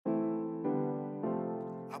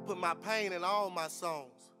I put my pain in all my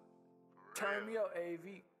songs. Turn me up, AV.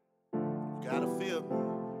 You gotta feel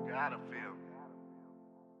me. Gotta feel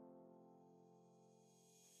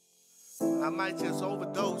me. I might just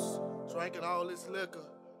overdose, drinking all this liquor.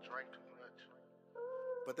 Drink too much.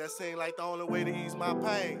 But that seemed like the only way to ease my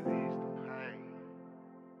pain. Ease the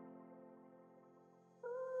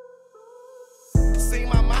pain. See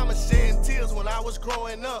my mama shedding tears when I was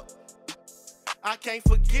growing up. I can't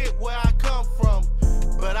forget where I come from,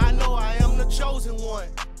 but I know I am the chosen one.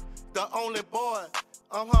 The only boy,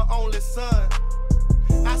 I'm her only son.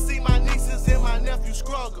 I see my nieces and my nephew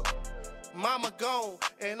struggle. Mama gone,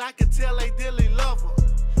 and I can tell they dearly love her.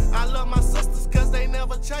 I love my sisters cause they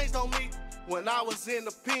never changed on me. When I was in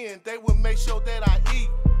the pen, they would make sure that I eat.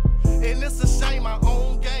 And it's a shame my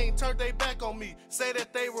own gang turned their back on me. Say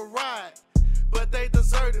that they would ride, but they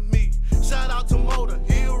deserted me. Shout out to Motor,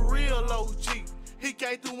 he a real OG. He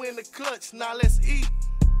came through in the clutch, now let's eat.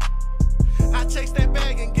 I chase that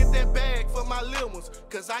bag and get that bag for my little ones,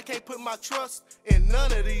 cause I can't put my trust in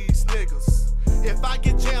none of these niggas. If I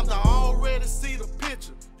get jammed, I already see the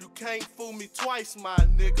picture. You can't fool me twice, my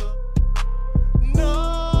nigga.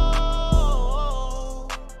 No,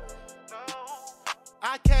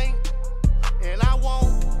 I can't, and I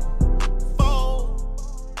won't fold.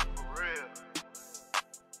 For real.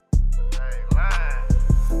 I ain't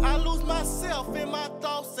lying. I lose myself in my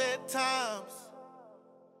thoughts at times.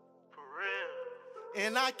 For real.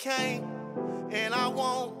 And I can't, and I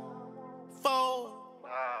won't fold. Nah.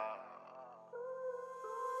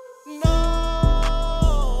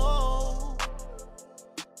 No,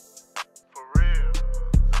 For real.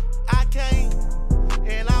 I can't,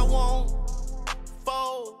 and I won't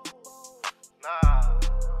fold. Nah.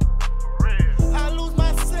 For real. I lose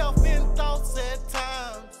myself in thoughts at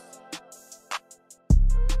times.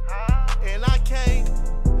 Huh? And I can't,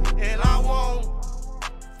 and I won't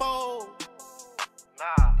fold.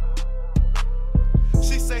 Nah.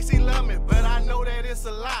 She say she love me, but I know that it's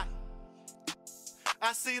a lie.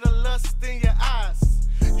 I see the lust in your eyes.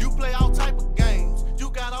 You play all type of games, you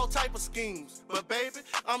got all type of schemes. But baby,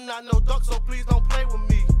 I'm not no duck, so please don't play with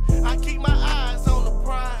me. I keep my eyes on the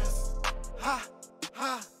prize. Ha,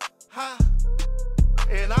 ha, ha.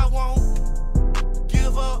 And I won't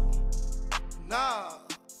give up. Nah,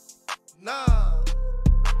 nah.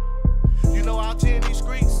 You know out here in these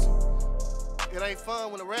streets, it ain't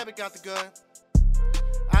fun when a rabbit got the gun.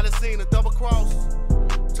 I done seen a double cross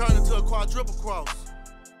turn into a quadruple cross.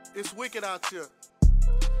 It's wicked out here.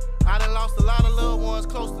 I done lost a lot of loved ones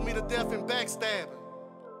close to me to death and backstabbing.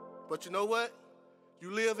 But you know what?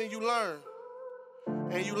 You live and you learn.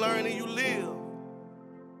 And you learn and you live.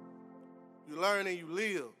 You learn and you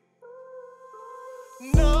live.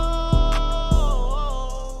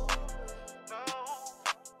 No,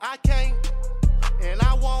 I can't, and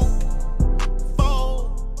I won't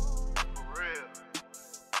fold. For real.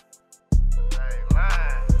 I ain't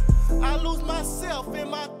lying. I lose myself in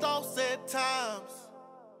my thoughts at times.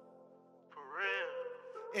 For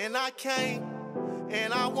real. And I can't,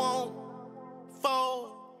 and I won't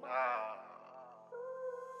fold. Nah.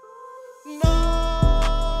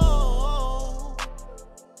 No,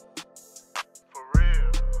 For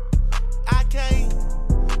real. I can't,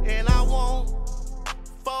 and I won't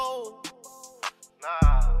fold.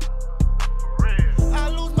 Nah. For real. I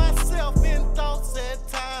lose myself in thoughts at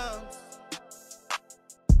times.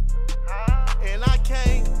 Huh? And I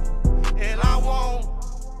can't, and I won't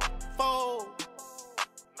fold.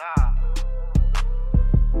 Nah.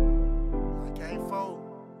 I can't fold.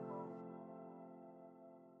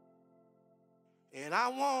 And I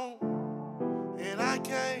won't, and I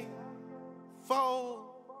can't fold.